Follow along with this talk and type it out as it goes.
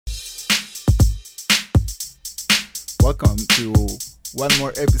welcome to one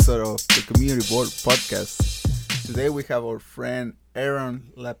more episode of the Community Board Podcast. Today we have our friend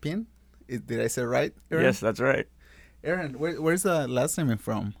Aaron Lapin. Did I say it right, Aaron? Yes, that's right. Aaron, where's the last name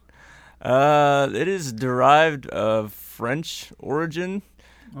from? It is derived of French origin,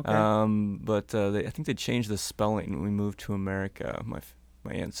 Okay. but I think they changed the spelling when we moved to America. My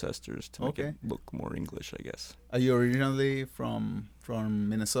ancestors to make it look more English, I guess. Are you originally from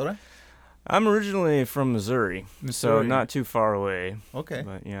Minnesota? I'm originally from Missouri, so not too far away. Okay.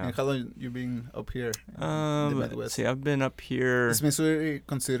 But yeah. And how long you been up here in the Midwest? Let's see, I've been up here. Is Missouri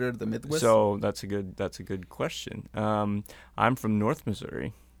considered the Midwest? So that's a good question. I'm from North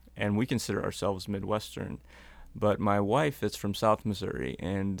Missouri, and we consider ourselves Midwestern. But my wife is from South Missouri,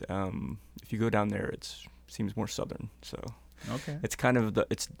 and if you go down there, it seems more Southern. So okay. it's kind of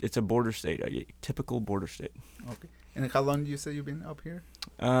it's a border state, a typical border state. Okay. And how long you say you've been up here?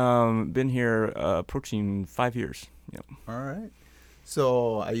 Been here approaching 5 years. Yep. All right.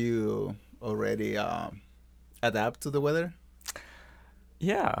 So are you already adapt to the weather?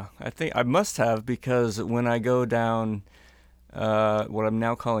 Yeah, I think I must have, because when I go down what I'm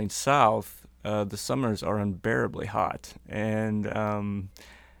now calling south, the summers are unbearably hot, and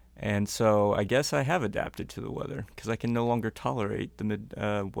so I guess I have adapted to the weather because I can no longer tolerate the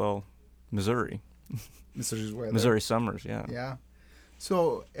Missouri. Missouri's weather. Missouri summers, yeah. Yeah.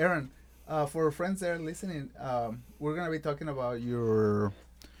 So, Aaron, for friends that are listening, we're gonna be talking about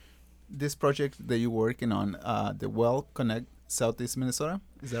this project that you're working on, the Well Connect Southeast Minnesota.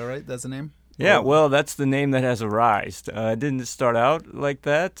 Is that right? That's the name? Yeah. Well, that's the name that has arisen. It didn't start out like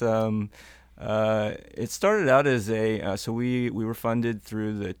that. It started out as so we were funded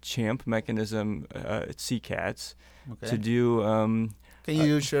through the CHAMP mechanism at CCATS to do. Can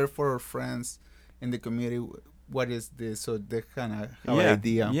you share for our friends in the community what is this, so they kind of have an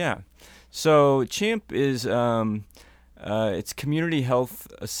idea? Yeah. So CHAMP is it's Community Health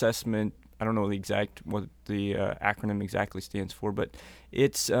Assessment. I don't know what the acronym exactly stands for, but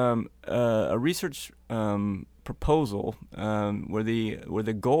it's a research proposal where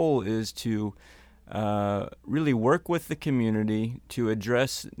the goal is to really work with the community to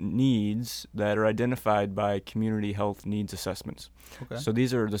address needs that are identified by community health needs assessments. Okay. So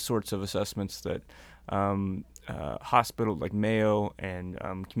these are the sorts of assessments that hospitals like Mayo and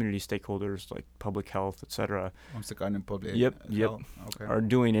community stakeholders like public health, etc. Yep. Okay. Are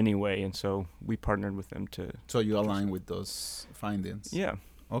doing anyway, and so we partnered with them to. So you align with those findings. Yeah.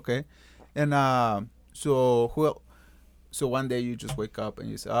 Okay. And so one day you just wake up and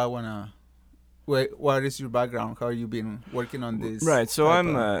you say, I wanna. Wait, what is your background? How have you been working on this? Right. So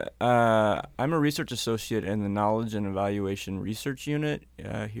I'm a research associate in the Knowledge and Evaluation Research Unit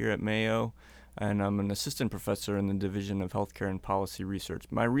here at Mayo, and I'm an assistant professor in the Division of Healthcare and Policy Research.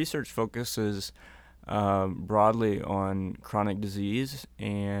 My research focuses broadly on chronic disease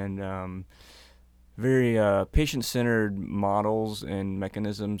and very patient-centered models and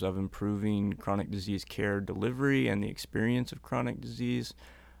mechanisms of improving chronic disease care delivery and the experience of chronic disease.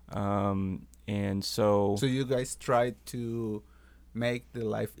 And so you guys try to make the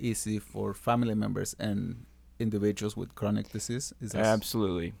life easy for family members and individuals with chronic disease?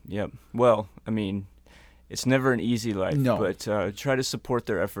 Absolutely. Yep. Well, I mean, it's never an easy life, but try to support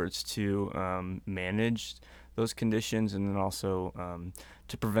their efforts to manage those conditions and then also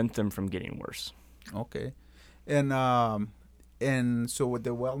to prevent them from getting worse. Okay. And so with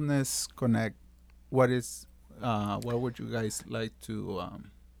the Wellness Connect, what would you guys like to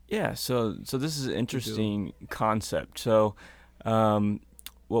Yeah, so this is an interesting concept. So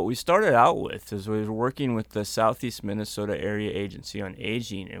what we started out with is we were working with the Southeast Minnesota Area Agency on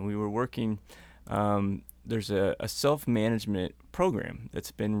Aging, and we were working, there's a self-management program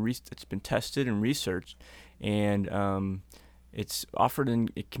that's been tested and researched, and it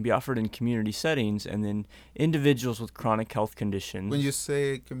can be offered in community settings, and then individuals with chronic health conditions. When you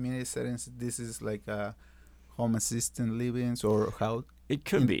say community settings, this is like home assistant livings or how? It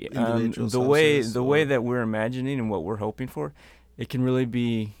could be the way that we're imagining and what we're hoping for. It can really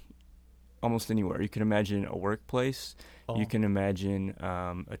be almost anywhere. You can imagine a workplace. Oh. You can imagine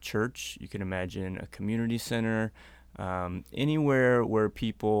a church. You can imagine a community center. Anywhere where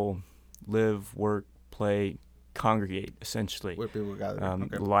people live, work, play, congregate, essentially. Where people gather.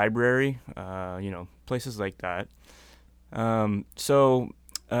 Okay. Library, places like that.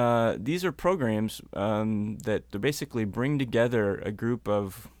 These are programs that basically bring together a group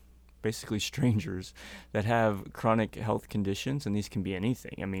of basically strangers that have chronic health conditions, and these can be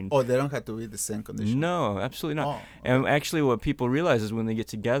anything. I mean, they don't have to be the same condition. No, absolutely not. Oh, okay. And actually, what people realize is when they get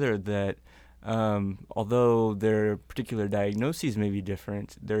together that although their particular diagnoses may be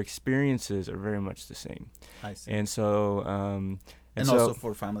different, their experiences are very much the same. I see. And so, And so, also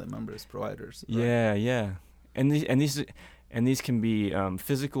for family members, providers. Right? yeah, and these can be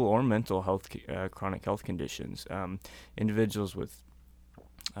physical or mental health, chronic health conditions. Individuals with,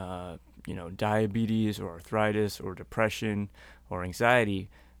 diabetes or arthritis or depression or anxiety,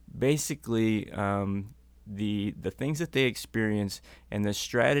 basically, the things that they experience and the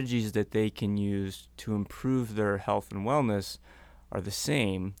strategies that they can use to improve their health and wellness are the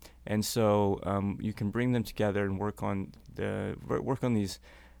same. And so you can bring them together and work on these,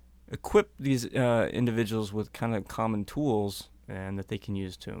 equip these individuals with kind of common tools and that they can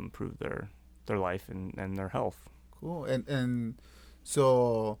use to improve their life and their health. Cool. And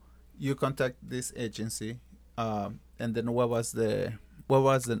so you contact this agency, and then what was the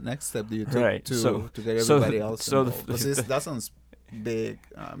next step that you took Right. to get everybody else so involved? Because that sounds big.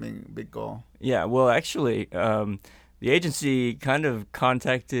 I mean, big goal. Yeah, well, actually, the agency kind of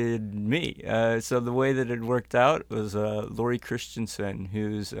contacted me. So the way that it worked out was Lori Christensen,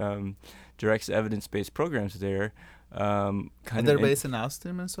 who's directs evidence-based programs there. And they're based in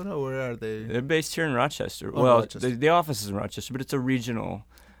Austin, Minnesota, or where are they? They're based here in Rochester. Oh, well, Rochester. The office is in Rochester, but it's a regional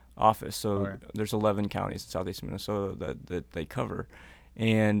office. So Right. there's 11 counties in southeast Minnesota that they cover.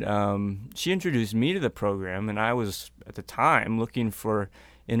 And she introduced me to the program, and I was, at the time, looking for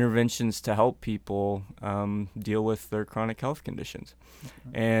interventions to help people deal with their chronic health conditions.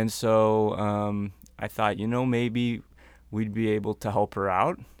 Okay. And so I thought, maybe we'd be able to help her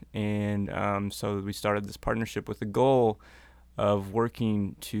out. And so we started this partnership with the goal of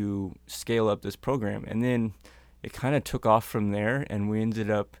working to scale up this program. And then it kind of took off from there, and we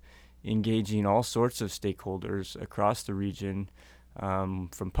ended up engaging all sorts of stakeholders across the region,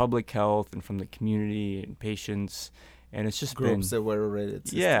 from public health and from the community and patients. And it's just Groups that were already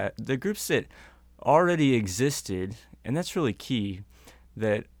existing. Yeah, the groups that already existed, and that's really key,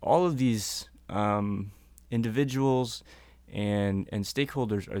 that all of these individuals and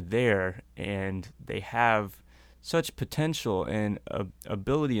stakeholders are there, and they have such potential and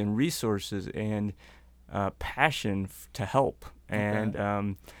ability and resources and passion to help.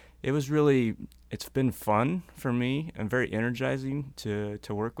 And it's been fun for me and very energizing to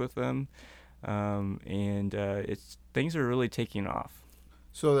work with them. Things are really taking off.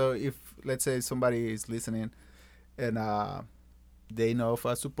 So if, let's say, somebody is listening and they know of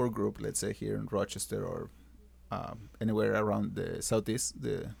a support group, let's say here in Rochester or anywhere around the southeast,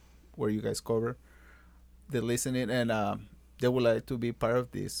 where you guys cover, they're listening and they would like to be part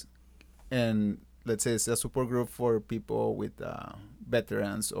of this. And let's say it's a support group for people with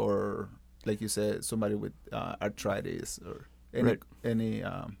veterans, or like you said, somebody with arthritis or any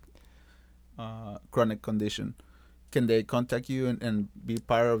chronic condition. Can they contact you and be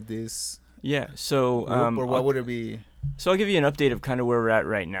part of this? Yeah. So, group, or what would it be? So I'll give you an update of kind of where we're at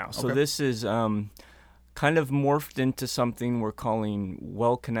right now. So this is kind of morphed into something we're calling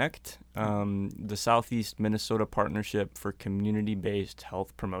WellConnect, the Southeast Minnesota Partnership for Community-Based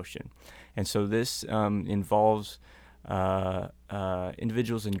Health Promotion. And so this involves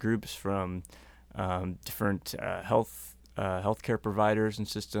individuals and groups from different healthcare providers and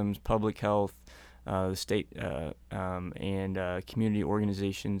systems, public health, the state and community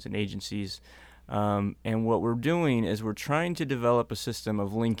organizations and agencies. And what we're doing is we're trying to develop a system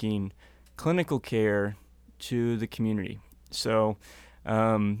of linking clinical care to the community. So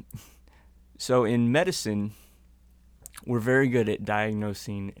in medicine, we're very good at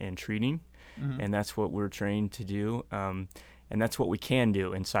diagnosing and treating, and that's what we're trained to do. And that's what we can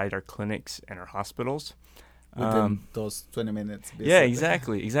do inside our clinics and our hospitals. Within those 20 minutes. Basically. Yeah,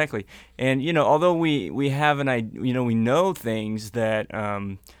 exactly. And although we have we know things that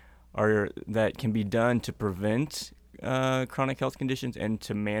that can be done to prevent chronic health conditions and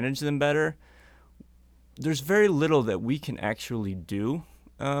to manage them better, there's very little that we can actually do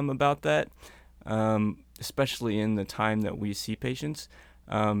about that, especially in the time that we see patients.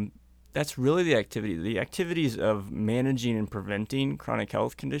 That's really the activity. The activities of managing and preventing chronic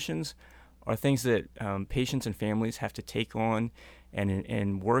health conditions are things that patients and families have to take on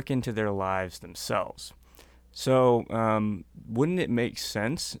and work into their lives themselves. So wouldn't it make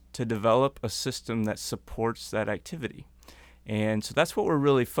sense to develop a system that supports that activity? And so that's what we're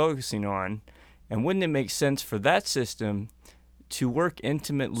really focusing on. And wouldn't it make sense for that system to work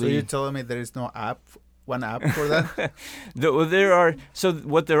intimately? So you're telling me there is no one app for that? There are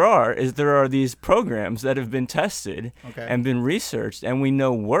these programs that have been tested and been researched, and we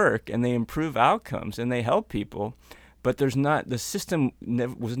know work, and they improve outcomes, and they help people. but there's not, the system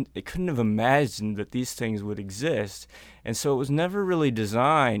never was, it couldn't have imagined that these things would exist, and so it was never really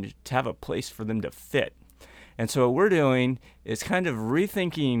designed to have a place for them to fit. And so what we're doing is kind of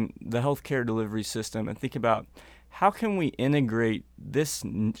rethinking the healthcare delivery system and think about how can we integrate this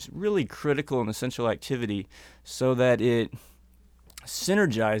really critical and essential activity so that it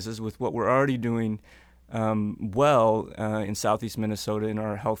synergizes with what we're already doing well in Southeast Minnesota in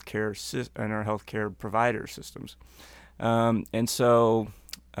our healthcare provider systems. So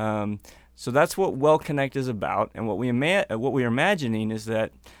that's what Well Connect is about, and what we are imagining is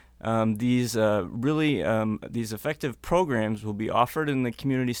that these effective programs will be offered in the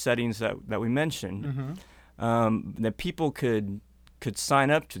community settings that we mentioned. That people could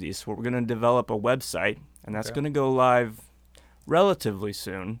sign up to these. So we're going to develop a website, and that's going to go live relatively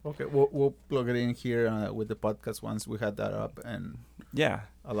soon. Okay, we'll plug it in here with the podcast once we had that up, and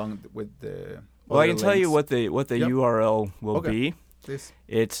along with the. Well, I can tell you what the URL will be. Please.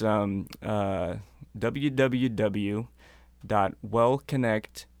 It's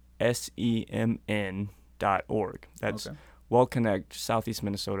www.wellconnectsemn.org. That's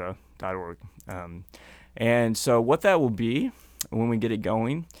wellconnectsoutheastminnesota.org. And so what that will be when we get it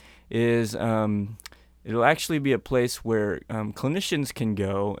going is it'll actually be a place where clinicians can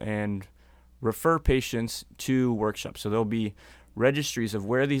go and refer patients to workshops. So there'll be registries of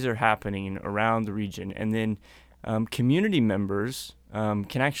where these are happening around the region, and then community members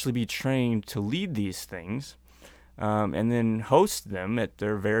can actually be trained to lead these things, and then host them at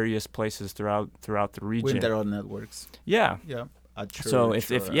their various places throughout the region. With their own networks. Yeah. Yeah. A church, so if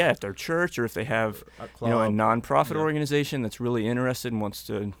they're church, or if they have a nonprofit organization that's really interested and wants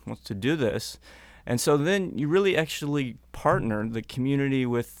to do this, and so then you really actually partner the community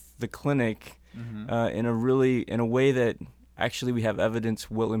with the clinic in a way that actually we have evidence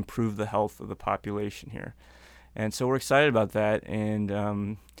will improve the health of the population here. And so we're excited about that,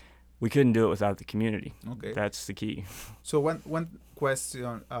 and we couldn't do it without the community. Okay. That's the key. So one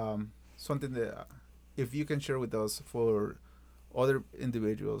question, something that if you can share with us for other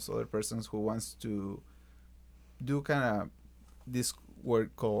individuals, other persons who wants to do kind of this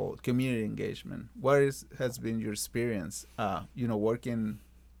work called community engagement. What has been your experience, working,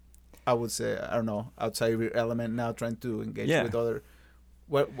 I would say, I don't know, outside of your element now, trying to engage with other,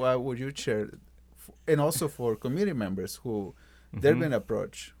 what would you share? And also for community members who they've been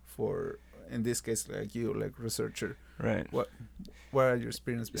approached for, in this case, like you, like researcher. Right. What are your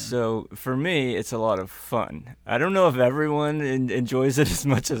experience been? So for me, it's a lot of fun. I don't know if everyone enjoys it as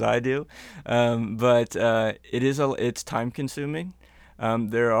much as I do, but it's time consuming.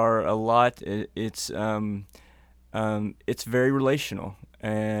 There are a lot. It's very relational,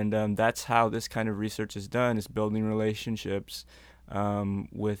 and that's how this kind of research is done: is building relationships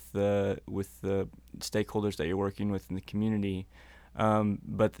with the stakeholders that you're working with in the community.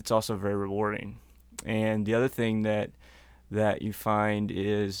 But it's also very rewarding. And the other thing that you find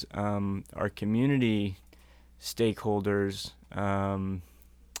is our community stakeholders,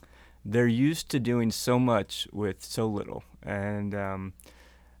 they're used to doing so much with so little, and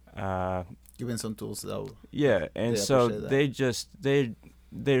given some tools though. Yeah, and so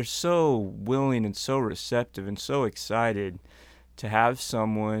they're so willing and so receptive and so excited to have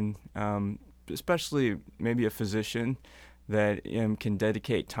someone, especially maybe a physician, that can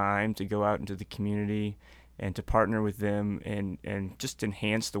dedicate time to go out into the community and to partner with them and just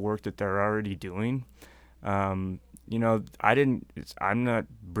enhance the work that they're already doing. I'm not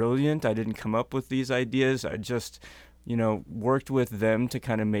brilliant. I didn't come up with these ideas. I just, worked with them to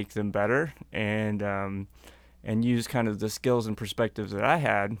kind of make them better and use kind of the skills and perspectives that I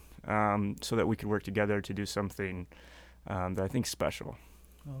had so that we could work together to do something that I think is special.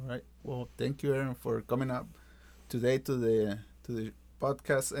 All right. Well, thank you, Aaron, for coming up today to the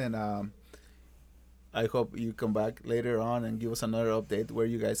podcast, and I hope you come back later on and give us another update where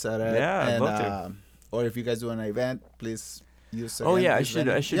you guys are at. Yeah, I'd love to. Or if you guys do an event, please use. I should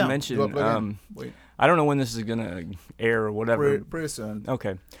mention. I don't know when this is gonna air or whatever. Pretty soon.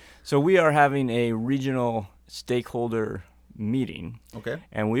 Okay, so we are having a regional stakeholder meeting. Okay.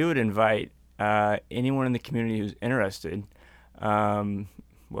 And we would invite anyone in the community who's interested.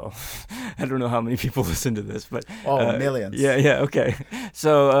 Well, I don't know how many people listen to this, but millions. Yeah, okay.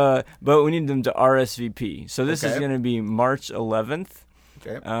 So, but we need them to RSVP. So this is going to be March 11th.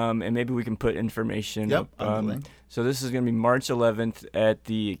 Okay. And maybe we can put information up. So this is going to be March 11th at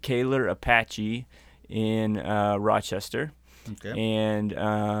the Kaler Apache in Rochester. Okay.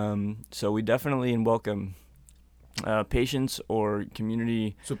 And so we definitely welcome patients or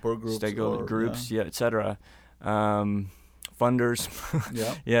community support groups, stakeholder groups, et cetera. funders,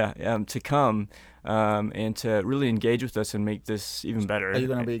 Yeah. to come and to really engage with us and make this even better. Are you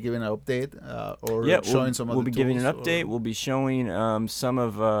going to be giving an update or Yeah, showing some of the we'll be giving an tools, update. or- We'll be showing some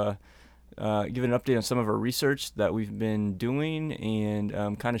of giving an update on some of our research that we've been doing and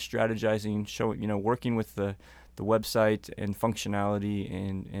kind of strategizing, showing, working with the website and functionality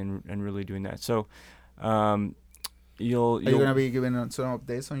and really doing that. So you'll Are you going to be giving some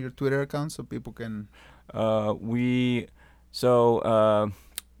updates on your Twitter account so people can...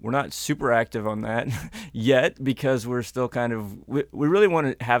 We're not super active on that yet because we're still kind of we really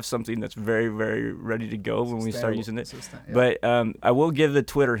want to have something that's very, very ready to go when we start using it. Yeah. But I will give the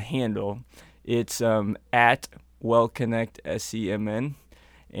Twitter handle. It's at WellConnect, SEMN,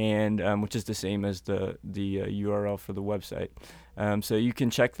 and which is the same as the URL for the website. So you can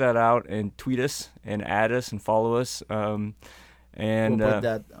check that out and tweet us and add us and follow us. And we'll put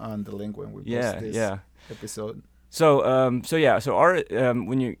that on the link when we post this episode. So our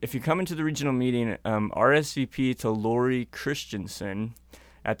if you come into the regional meeting, RSVP to Lori Christensen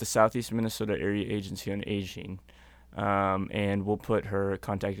at the Southeast Minnesota Area Agency on Aging, and we'll put her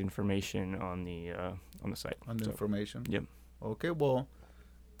contact information on the site. On the information. Yep. Okay. Well,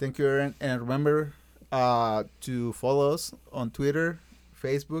 thank you, Aaron, and remember to follow us on Twitter,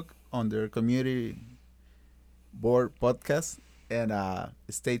 Facebook, on their community board podcast, and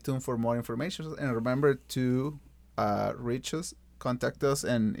stay tuned for more information. And remember to reach us, contact us,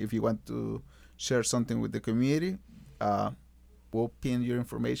 and if you want to share something with the community, we'll pin your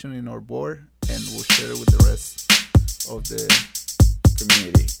information in our board and we'll share it with the rest of the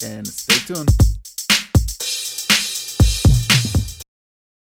community. And stay tuned.